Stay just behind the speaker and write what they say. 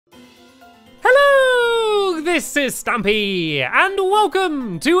this is Stampy, and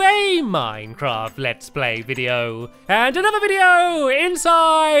welcome to a Minecraft Let's Play video, and another video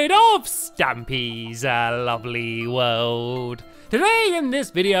inside of Stampy's lovely world. Today in this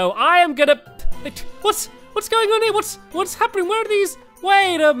video, I am gonna... What's going on here? What's happening? Where are these?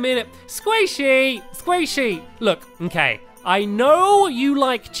 Wait a minute. Squishy. Look, okay, I know you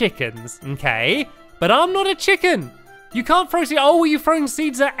like chickens, okay, but I'm not a chicken. You can't throw seeds. Oh, were you throwing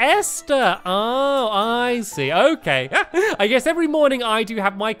seeds at Esther? Oh, I see. Okay. I guess every morning I do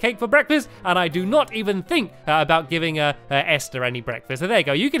have my cake for breakfast, and I do not even think about giving Esther any breakfast. So there you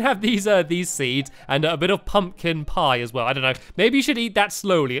go. You can have these seeds and a bit of pumpkin pie as well. I don't know. Maybe you should eat that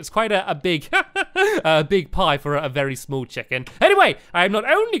slowly. It's quite a big, big pie for a very small chicken. Anyway, I am not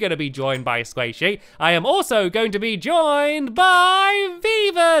only going to be joined by Squishy, I am also going to be joined by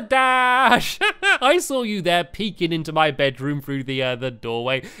Viva Dash. I saw you there peeking into my bedroom through the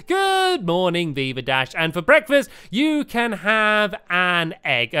doorway. Good morning, Viva Dash. And for breakfast, you can have an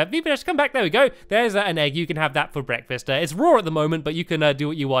egg. Viva Dash, come back. There we go. There's an egg. You can have that for breakfast. It's raw at the moment, but you can do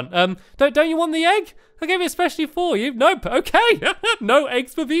what you want. Don't you want the egg? I gave it especially for you. Nope. Okay. No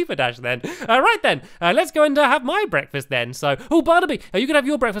eggs for Viva Dash then. Right then. Let's go and have my breakfast then. So, oh, Barnaby, you can have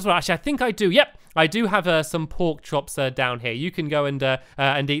your breakfast. Well, actually, I think I do. Yep. I do have some pork chops down here. You can go and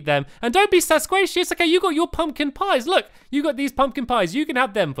eat them. And don't be so squishy. It's okay. You got your pumpkin pies. Look, you got these pumpkin pies. You can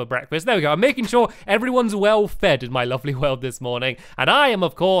have them for breakfast. There we go. I'm making sure everyone's well fed in my lovely world this morning. And I am,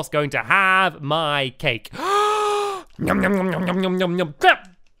 of course, going to have my cake. Yum, yum, yum, yum, yum, yum, yum.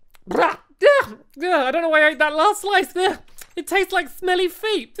 I don't know why I ate that last slice there. It tastes like smelly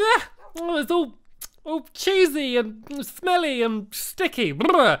feet. Oh, it's all cheesy and smelly and sticky.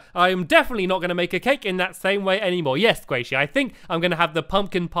 I am definitely not going to make a cake in that same way anymore. Yes, Squishy, I think I'm going to have the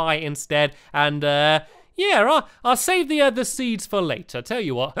pumpkin pie instead. And yeah, I'll save the seeds for later. Tell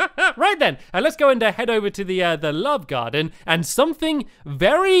you what. Right then, let's go and head over to the love garden. And something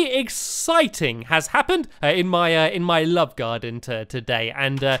very exciting has happened in my love garden today.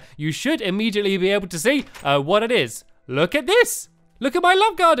 And you should immediately be able to see what it is. Look at this. Look at my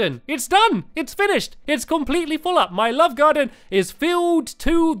love garden. It's done. It's finished. It's completely full up. My love garden is filled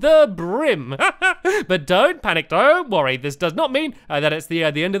to the brim. But don't panic. Don't worry. This does not mean that it's the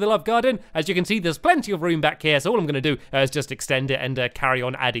end of the love garden. As you can see, there's plenty of room back here. So all I'm going to do is just extend it and carry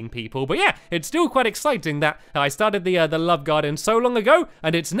on adding people. But yeah, it's still quite exciting that I started the love garden so long ago,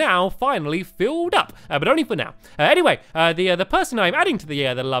 and it's now finally filled up. But only for now. Anyway, the person I'm adding to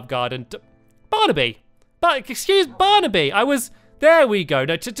the love garden, Barnaby. But excuse Barnaby. There we go.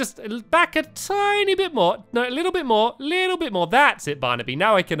 No, just back a tiny bit more. No, a little bit more. That's it, Barnaby.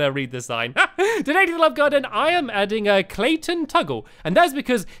 Now I can read the sign. Today to the love garden, I am adding Clayton Tuggle. And that's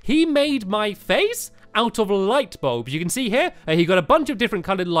because he made my face out of light bulbs. You can see here, he got a bunch of different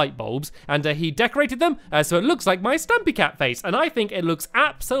colored light bulbs, and he decorated them so it looks like my Stampy Cat face, and I think it looks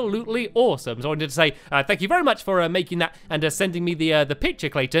absolutely awesome. So I wanted to say thank you very much for making that and sending me the picture,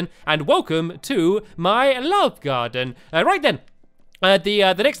 Clayton, and welcome to my love garden. Right then.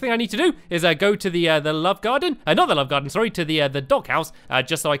 The next thing I need to do is go to the love garden, not the love garden, sorry, to the doghouse,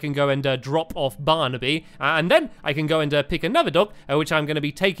 just so I can go and drop off Barnaby, and then I can go and pick another dog, which I'm going to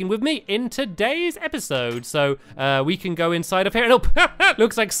be taking with me in today's episode. So we can go inside of here, and oh,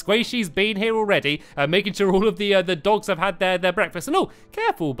 looks like Squishy's been here already, making sure all of the dogs have had their breakfast. And oh,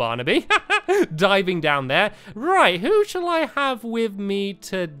 careful, Barnaby, diving down there. Right, who shall I have with me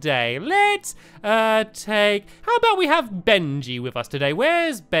today? Let's take. How about we have Benji with us today?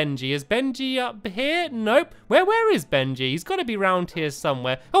 Where's Benji? Is Benji up here? Nope. Where is Benji? He's got to be around here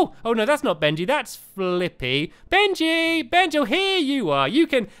somewhere. Oh no, that's not Benji. That's Flippy. Benji, oh, here you are. You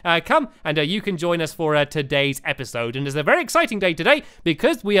can come and you can join us for today's episode. And it's a very exciting day today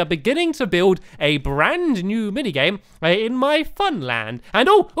because we are beginning to build a brand new minigame in my Funland. And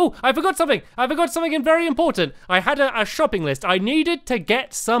oh, I forgot something. Very important. I had a shopping list. I needed to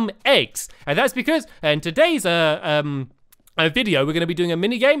get some eggs, and that's because in today's video, we're going to be doing a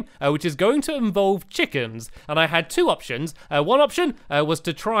mini game which is going to involve chickens, and I had two options. One option was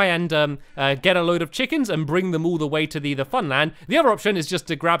to try and get a load of chickens and bring them all the way to the Funland. The other option is just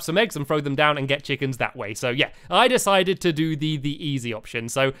to grab some eggs and throw them down and get chickens that way. So yeah, I decided to do the easy option.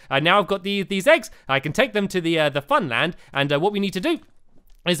 So now I've got these eggs. I can take them to the Funland, and what we need to do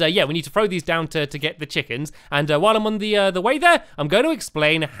is yeah, we need to throw these down to get the chickens. And while I'm on the way there, I'm going to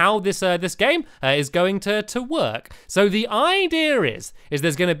explain how this game is going to work. So the idea is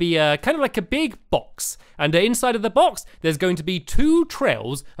there's going to be kind of like a big box, and inside of the box there's going to be 2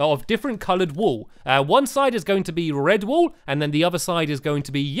 trails of different colored wool. One side is going to be red wool, and then the other side is going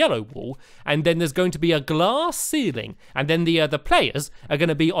to be yellow wool, and then there's going to be a glass ceiling, and then the players are going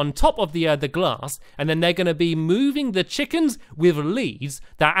to be on top of the glass, and then they're going to be moving the chickens with leads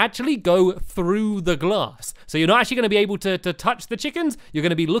that actually go through the glass. So you're not actually going to be able to touch the chickens. You're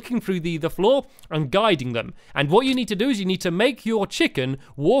going to be looking through the floor and guiding them. And what you need to do is you need to make your chicken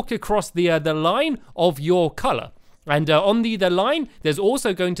walk across the line of your color. And on the line, there's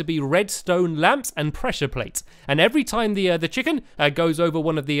also going to be redstone lamps and pressure plates. And every time the chicken goes over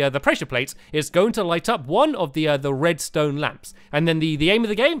one of the pressure plates, it's going to light up one of the redstone lamps. And then the aim of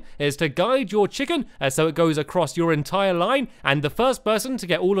the game is to guide your chicken so it goes across your entire line. And the first person to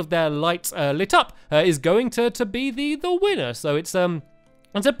get all of their lights lit up is going to be the winner. So it's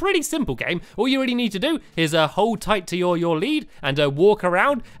a pretty simple game. All you really need to do is hold tight to your lead and walk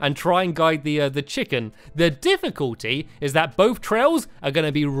around and try and guide the chicken. The difficulty is that both trails are going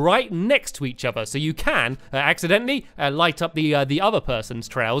to be right next to each other, so you can accidentally light up the other person's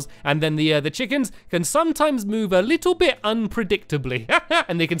trails, and then the chickens can sometimes move a little bit unpredictably,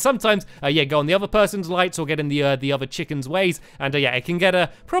 and they can sometimes go on the other person's lights or get in the other chicken's ways, and yeah, it can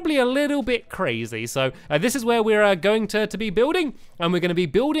get probably a little bit crazy. So this is where we're going to be building, and we're going to be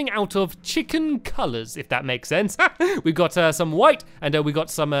building out of chicken colors, if that makes sense. We've got some white, and we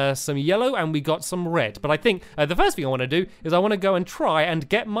got some yellow, and we got some red. But I think the first thing I want to do is I want to go and try and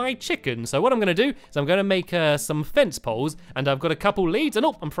get my chicken. So what I'm going to do is I'm going to make some fence poles, and I've got a couple leads, and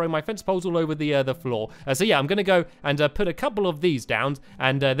I'm throwing my fence poles all over the floor. So yeah, I'm going to go and put a couple of these down,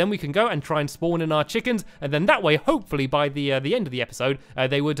 and then we can go and try and spawn in our chickens, and then that way, hopefully by the end of the episode,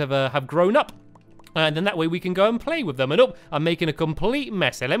 they would have grown up. And then that way we can go and play with them. And I'm making a complete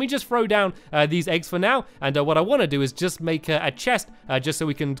mess here. Let me just throw down these eggs for now. And what I want to do is just make a chest just so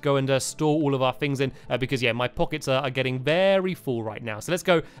we can go and store all of our things in. Because, yeah, my pockets are getting very full right now. So let's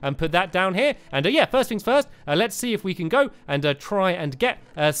go and put that down here. And, yeah, first things first, let's see if we can go and try and get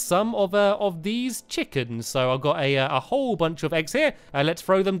some of these chickens. So I've got a whole bunch of eggs here. Let's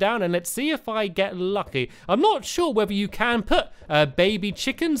throw them down and let's see if I get lucky. I'm not sure whether you can put baby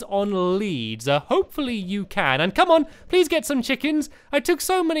chickens on leads. Hopefully you can. And come on, please get some chickens. I took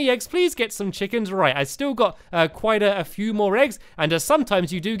so many eggs. Please get some chickens. Right, I still got quite a few more eggs. And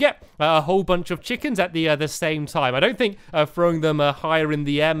sometimes you do get a whole bunch of chickens at the same time. I don't think throwing them higher in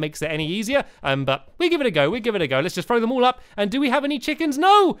the air makes it any easier. But we give it a go. We give it a go. Let's just throw them all up. And do we have any chickens?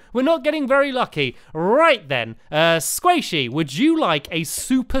 No, we're not getting very lucky. Right then, Squishy, would you like a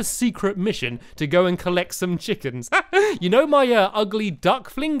super secret mission to go and collect some chickens? You know my ugly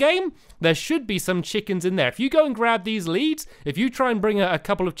duck fling game? There should be some chickens in there. If you go and grab these leads, if you try and bring a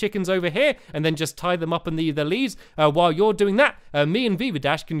couple of chickens over here and then just tie them up in the leads, while you're doing that, me and Viva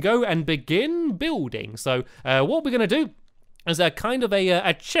Dash can go and begin building. So what we're going to do as a kind of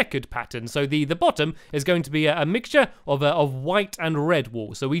a checkered pattern. So the bottom is going to be a mixture of white and red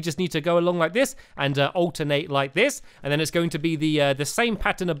wool. So we just need to go along like this and alternate like this. And then it's going to be the same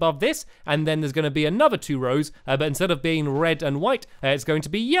pattern above this. And then there's going to be another 2 rows. But instead of being red and white, it's going to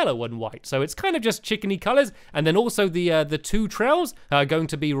be yellow and white. So it's kind of just chickeny colors. And then also the 2 trails are going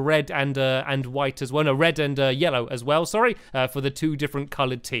to be red and white as well. No, red and yellow as well, sorry, for the 2 different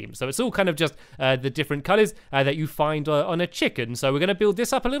colored teams. So it's all kind of just the different colors that you find on a chicken. So we're going to build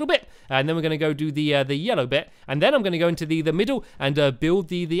this up a little bit, and then we're going to go do the yellow bit, and then I'm going to go into the middle and build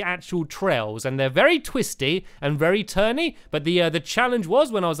the actual trails. And they're very twisty and very turny, but the challenge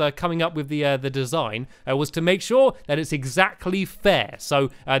was, when I was coming up with the design, was to make sure that it's exactly fair. So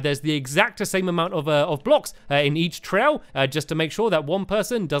there's the exact same amount of blocks in each trail, just to make sure that one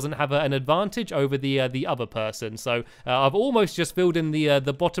person doesn't have an advantage over the other person. So I've almost just filled in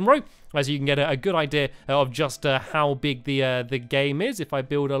the bottom row, as you can get a good idea of just how big the game is. If I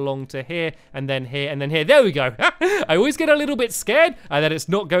build along to here, and then here, and then here. There we go. I always get a little bit scared that it's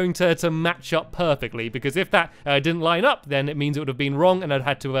not going to match up perfectly, because if that didn't line up, then it means it would have been wrong and I'd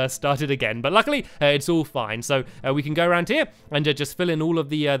had to start it again. But luckily, it's all fine. So we can go around here and just fill in all of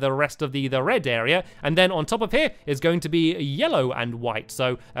the rest of the red area. And then on top of here is going to be yellow and white.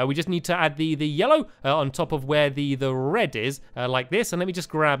 So we just need to add the yellow on top of where the red is, like this. And let me just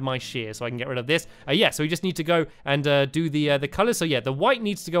grab my shear so I can get rid of this. Yeah, so we just need to go and do the colors. So yeah, the white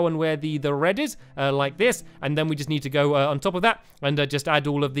needs to go on where the red is, like this, and then we just need to go on top of that and just add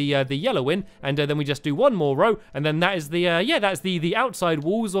all of the yellow in, and then we just do one more row, and then that is that's the outside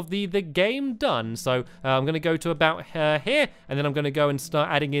walls of the game done. So I'm gonna go to about here, and then I'm gonna go and start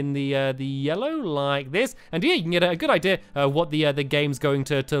adding in the yellow like this, and yeah, you can get a good idea what the game's going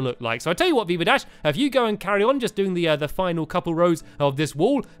to look like. So I tell you what, Viva Dash, if you go and carry on just doing the final couple rows of this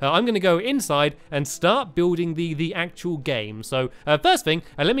wall, I'm gonna go inside and start building the actual game. So first thing,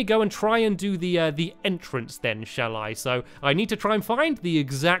 let me go and try and do the entrance then, shall I? So I need to try and find the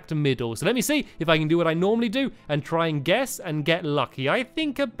exact middle. So let me see if I can do what I normally do and try and guess and get lucky. I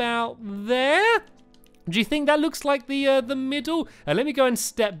think about there. Do you think that looks like the middle? Let me go and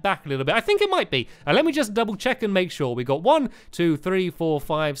step back a little bit. I think it might be. Let me just double check and make sure. We got 1, 2, 3, 4,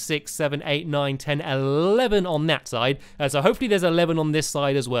 5, 6, 7, 8, 9, 10, 11 on that side. So hopefully there's 11 on this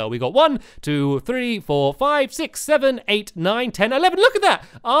side as well. We got 1, 2, 3, 4, 5, 6, 7, 8, 9, 10, 11. Look at that.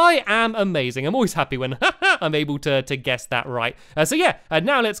 I am amazing. I'm always happy when I'm able to guess that right. So yeah,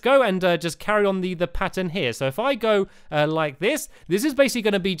 now let's go and just carry on the pattern here. So if I go like this is basically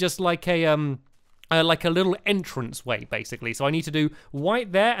going to be just like a little entrance way, basically. So I need to do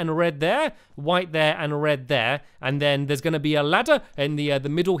white there and red there, white there and red there, and then there's going to be a ladder in the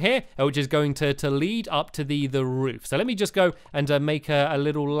middle here, which is going to lead up to the roof. So let me just go and make a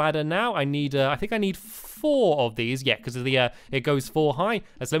little ladder now. I think I need 4 of these, yeah, because it goes 4 high.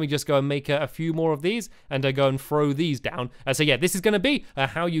 So let me just go and make a few more of these and go and throw these down. So yeah, this is going to be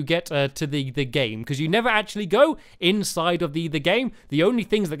how you get to the game, because you never actually go inside of the game. The only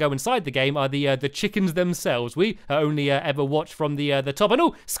things that go inside the game are the chickens themselves. We only ever watch from the top. And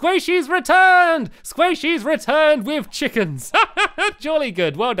oh, Squishy's returned! Squishy's returned with chickens. Jolly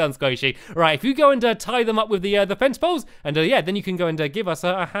good. Well done, Squishy. Right, if you go and tie them up with the fence poles, and yeah, then you can go and give us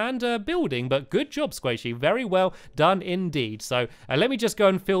a hand building. But good job, Squishy. Very well done indeed. So let me just go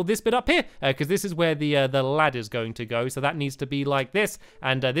and fill this bit up here, because this is where the ladder's going to go. So that needs to be like this,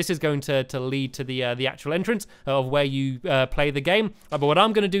 and this is going to lead to the actual entrance of where you play the game. But what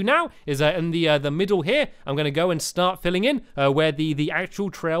I'm going to do now is in the middle here, I'm going to go and start filling in where the actual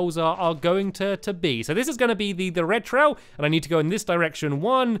trails are going to be. So this is going to be the red trail, and I need to go in this direction.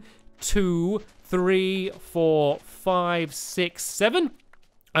 1, 2, 3, 4, 5, 6, 7.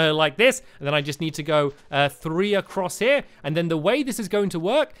 Like this, and then I just need to go 3 across here, and then the way this is going to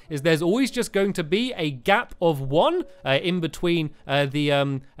work is there's always just going to be a gap of 1 in between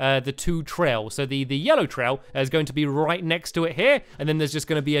the 2 trails. So the yellow trail is going to be right next to it here, and then there's just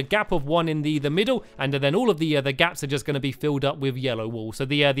going to be a gap of 1 in the middle, and then all of the gaps are just going to be filled up with yellow wool. So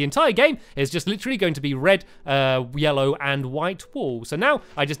the entire game is just literally going to be red, yellow, and white wool. So now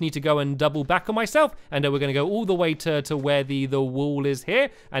I just need to go and double back on myself, and we're going to go all the way to where the wool is here,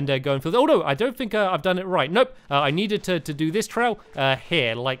 and go and fill. Oh no, I don't think I've done it right. Nope, I needed to do this trail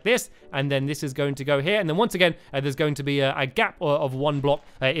here like this, and then this is going to go here, and then once again there's going to be a gap of 1 block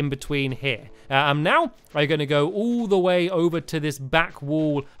in between here. Now I'm going to go all the way over to this back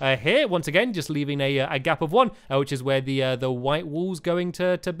wall here, once again just leaving a gap of 1, which is where the white wall's going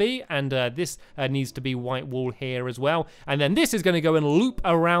to be, and this needs to be white wall here as well, and then this is going to go and loop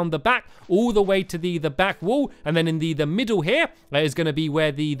around the back all the way to the back wall, and then in the middle here is going to be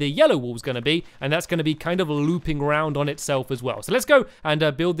where the yellow wall's going to be, and that's going to be kind of looping around on itself as well. So let's go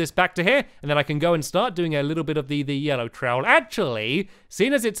and build this back to here, and then I can go and start doing a little bit of the yellow trail. Actually,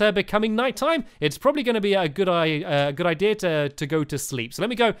 seeing as it's becoming nighttime, it's probably going to be a good idea to go to sleep. So let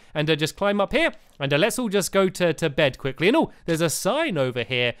me go and just climb up here, and let's all just go to bed quickly. And oh, there's a sign over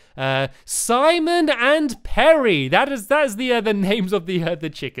here. Simon and Perry. That is the names of the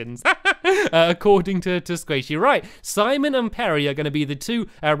chickens. According to Squishy. Right, Simon and Perry are going to be the 2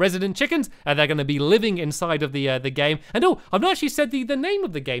 resident chickens, and they're going to be living inside of the game. And oh, I've not actually said the name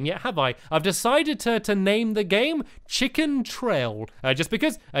of the game yet, have I? I've decided to name the game Chicken Trail, just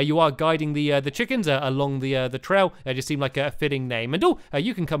because you are guiding the chickens along the trail. It just seemed like a fitting name. And oh,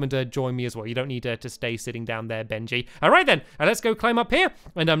 you can come and join me as well. You don't need to stay sitting down there, Benji. All right then, let's go climb up here,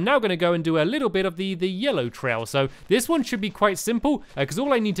 and I'm now going to go and do a little bit of the yellow trail. So this one should be quite simple, because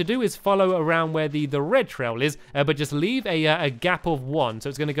all I need to do is follow around where the red trail is, but just leave a gap of 1. So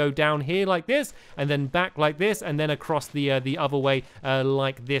it's going to go down here like this, and then back like this, and then across the other way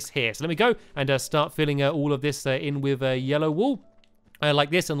like this here. So let me go and start filling all of this in with yellow wool.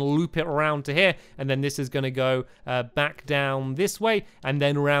 like this and loop it around to here, and then this is going to go back down this way and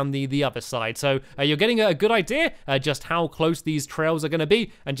then around the other side. So you're getting a good idea just how close these trails are going to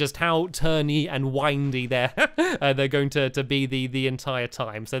be and just how turny and windy they're going to be the entire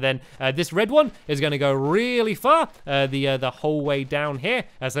time. So then this red one is going to go really far the whole way down here.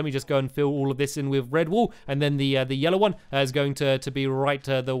 So let me just go and fill all of this in with red wool, and then the yellow one is going to be right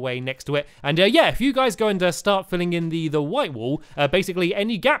the way next to it. And yeah, if you guys go and start filling in the white wool, basically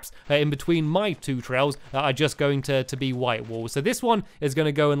any gaps in between my two trails are just going to be white wool. So this one is going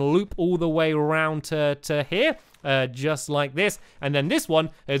to go and loop all the way around to here. Just like this, and then this one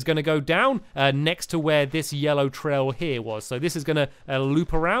is going to go down next to where this yellow trail here was. So this is going to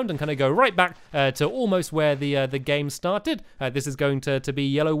loop around and kind of go right back to almost where the game started. This is going to be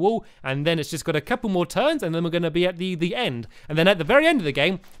yellow wool, and then it's just got a couple more turns, and then we're going to be at the end. And then at the very end of the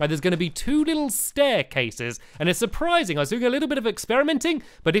game, there's going to be two little staircases, and it's surprising. I was doing a little bit of experimenting,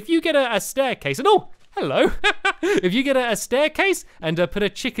 but if you get a staircase, and oh, hello. If you get a staircase and put a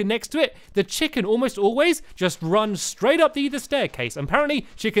chicken next to it, the chicken almost always just runs straight up the staircase. Apparently,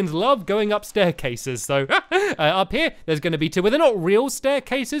 chickens love going up staircases. So up here, there's going to be two. Well, they're not real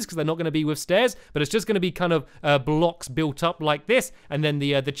staircases because they're not going to be with stairs, but it's just going to be kind of blocks built up like this. And then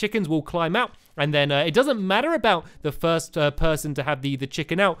the chickens will climb out. And then it doesn't matter about the first person to have the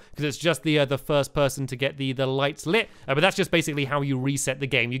chicken out, because it's just the first person to get the lights lit. But that's just basically how you reset the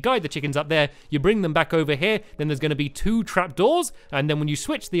game. You guide the chickens up there, you bring them back over here, then there's going to be two trapdoors, and then when you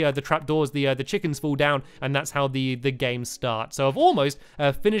switch the trapdoors, the chickens fall down, and that's how the game starts. So I've almost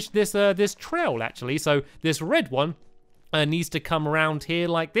finished this trail, actually. So this red one needs to come around here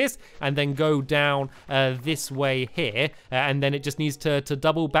like this and then go down this way here, and then it just needs to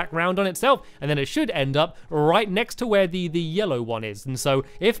double back round on itself, and then it should end up right next to where the yellow one is. And so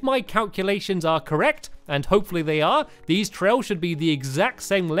if my calculations are correct, and hopefully they are, these trails should be the exact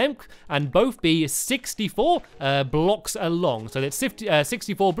same length and both be 64 blocks along. So that's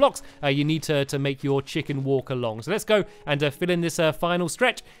 64 blocks you need to make your chicken walk along. So let's go and fill in this final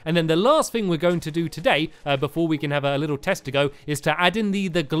stretch. And then the last thing we're going to do today, before we can have a little test to go, is to add in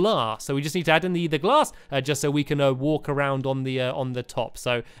the glass. So we just need to add in the glass just so we can walk around on the top.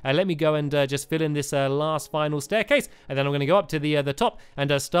 So let me go and just fill in this last final staircase, and then I'm going to go up to the top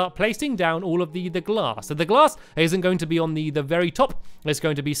and start placing down all of the glass. So the glass isn't going to be on the very top. It's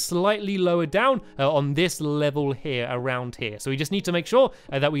going to be slightly lower down on this level here, around here. So we just need to make sure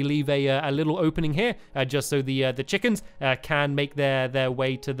that we leave a little opening here just so the chickens can make their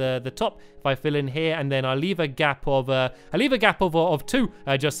way to the top. If I fill in here, and then I leave a gap of two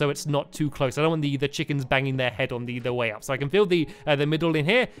just so it's not too close. I don't want the chickens banging their head on the way up. So I can fill the middle in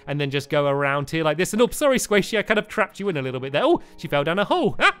here and then just go around here like this. And oh, sorry, Squishy, I kind of trapped you in a little bit there. Oh, she fell down a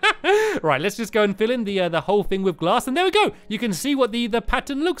hole. Right, let's just go and fill in the whole thing with glass, and there we go. You can see what the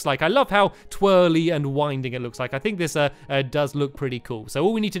pattern looks like. I love how twirly and winding it looks like. I think this does look pretty cool. So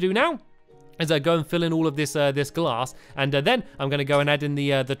all we need to do now is go and fill in all of this glass, and then I'm going to go and add in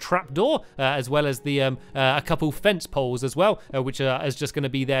the trapdoor as well as the a couple fence poles as well, which is just going to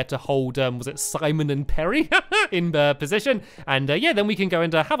be there to hold was it Simon and Perry in position. And yeah, then we can go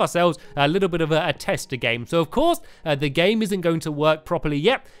and have ourselves a little bit of a tester game. So of course the game isn't going to work properly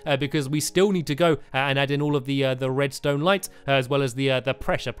yet because we still need to go and add in all of the redstone lights as well as the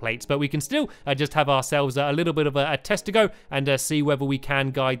pressure plates, but we can still just have ourselves a little bit of a test to go and see whether we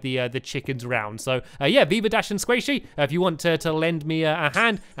can guide the chickens around. So yeah, Viva Dash and Squishy, if you want to lend me a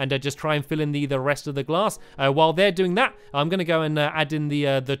hand and just try and fill in the rest of the glass, while they're doing that, I'm going to go and add in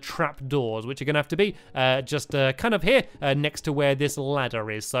the trap doors, which are going to have to be just kind of here next to where this ladder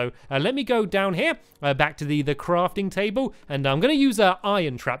is. So let me go down here back to the crafting table, and I'm going to use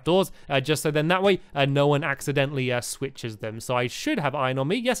iron trapdoors just so then that way no one accidentally switches them. So I should have iron on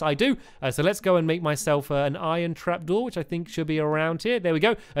me. Yes, I do. So let's go and make myself an iron trapdoor, which I think should be around here. There we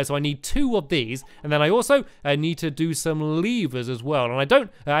go. So I need 2 of these, and then I also need to do some levers as well, and I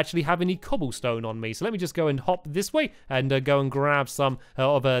don't actually have any cobblestone on me. So let me just go and hop this way and go and grab some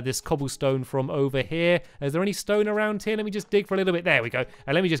of this cobblestone from over here. Is there any stone around here? Let me just dig for a little bit. There we go.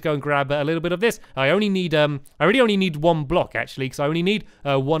 And let me just go and grab a little bit of this. I really only need 1 block actually, because I only need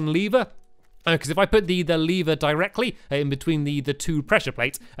 1 lever. Because if I put the lever directly in between the 2 pressure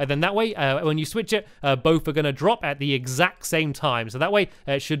plates, then that way, when you switch it, both are going to drop at the exact same time. So that way,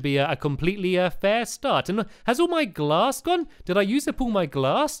 it should be a completely fair start. And has all my glass gone? Did I use up all my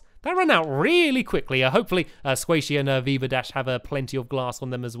glass? That ran out really quickly. Hopefully, Squishy and Viva Dash have plenty of glass on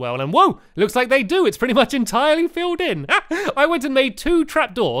them as well. And whoa, looks like they do. It's pretty much entirely filled in. I went and made 2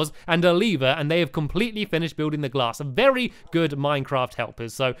 trapdoors and a lever, and they have completely finished building the glass. Very good Minecraft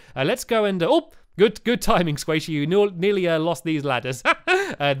helpers. So let's go and... oh, Good timing, Squishy. You nearly lost these ladders.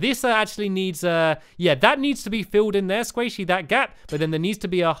 This actually needs, yeah, that needs to be filled in there, Squishy, that gap. But then there needs to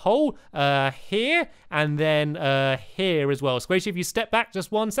be a hole here and then here as well. Squishy, if you step back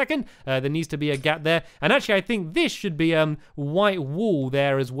just 1 second, there needs to be a gap there. And actually, I think this should be white wool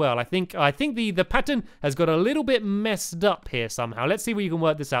there as well. I think the pattern has got a little bit messed up here somehow. Let's see if we can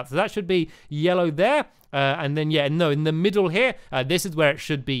work this out. So that should be yellow there. And then, yeah, no, in the middle here, this is where it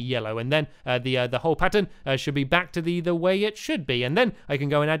should be yellow. And then the whole pattern should be back to the way it should be. And then I can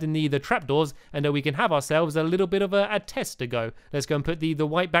go and add in the trapdoors, and we can have ourselves a little bit of a test to go. Let's go and put the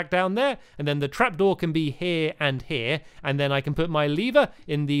white back down there. And then the trapdoor can be here and here. And then I can put my lever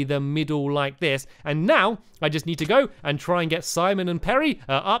in the middle like this. And now I just need to go and try and get Simon and Perry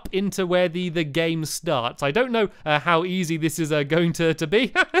up into where the game starts. I don't know how easy this is going to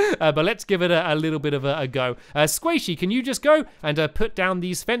be, but let's give it a little bit of a go. Squishy, can you just go and put down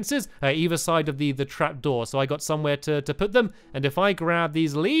these fences either side of the trap door, so I got somewhere to put them. And if I grab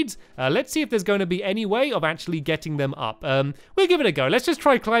these leads, let's see if there's going to be any way of actually getting them up. We'll give it a go. Let's just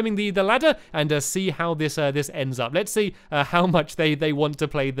try climbing the ladder and see how this ends up. Let's see how much they want to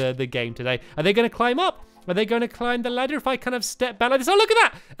play the game today. Are they going to climb up? Are they going to climb the ladder if I kind of step back like this? Oh, look at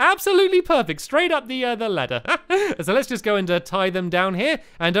that! Absolutely perfect. Straight up the ladder. So let's just go and tie them down here.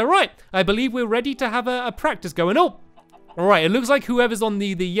 And right, I believe we're ready to have a practice going. Oh! All right, it looks like whoever's on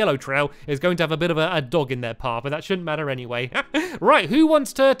the yellow trail is going to have a bit of a dog in their path, but that shouldn't matter anyway. Right, who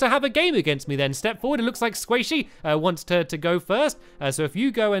wants to have a game against me then? Step forward. It looks like Squishy wants to go first. So if you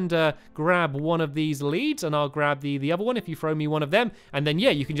go and grab one of these leads, and I'll grab the other one if you throw me one of them. And then, yeah,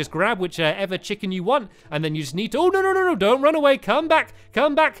 you can just grab whichever chicken you want, and then you just need to... Oh, no, don't run away. Come back.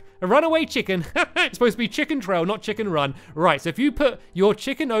 A runaway chicken. It's supposed to be chicken trail, not chicken run. Right, so if you put your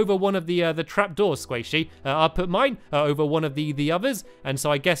chicken over one of the trap doors, Squishy, I'll put mine over one of the others, and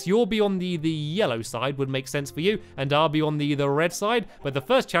so I guess you'll be on the yellow side, would make sense for you, and I'll be on the red side. But the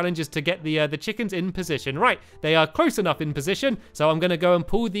first challenge is to get the chickens in position. Right, they are close enough in position, so I'm gonna go and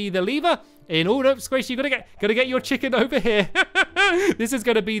pull the lever in order. Squishy, you gotta get your chicken over here. This is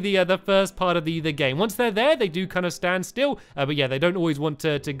gonna be the first part of the game. Once they're there, they do kind of stand still, but yeah, they don't always want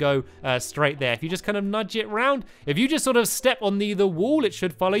to go straight there. If you just kind of nudge it round, if you just sort of step on the wall, it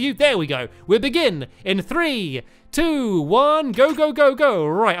should follow you. There we go. We'll begin in 3, 2, 1, go.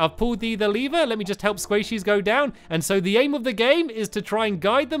 Right, I've pulled the lever. Let me just help Squishies go down. And so the aim of the game is to try and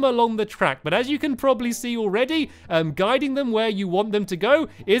guide them along the track. But as you can probably see already, guiding them where you want them to go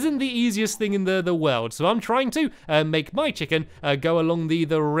isn't the easiest thing in the world. So I'm trying to make my chicken go along the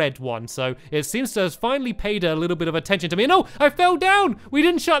red one. So it seems to have finally paid a little bit of attention to me. And oh, I fell down. We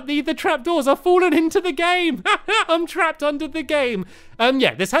didn't shut the trap doors. I've fallen into the game. I'm trapped under the game.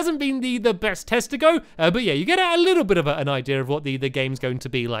 Yeah, this hasn't been the best test to go, but yeah, you get a little bit of an idea of what the game's going to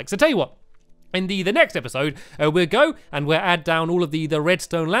be like. So tell you what, in the next episode, we'll go and we'll add down all of the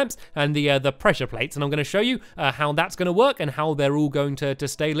redstone lamps and the pressure plates, and I'm going to show you how that's going to work and how they're all going to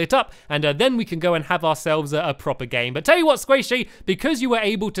stay lit up, and then we can go and have ourselves a proper game. But tell you what, Squishy, because you were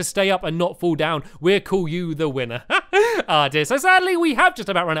able to stay up and not fall down, we'll call you the winner. Ah, dear. So sadly, we have just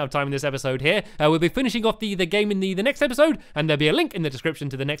about run out of time in this episode here. We'll be finishing off the game in the next episode, and there'll be a link in the description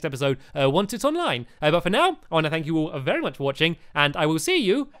to the next episode once it's online. But for now, I want to thank you all very much for watching, and I will see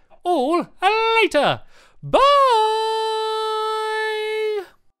you all later. Bye!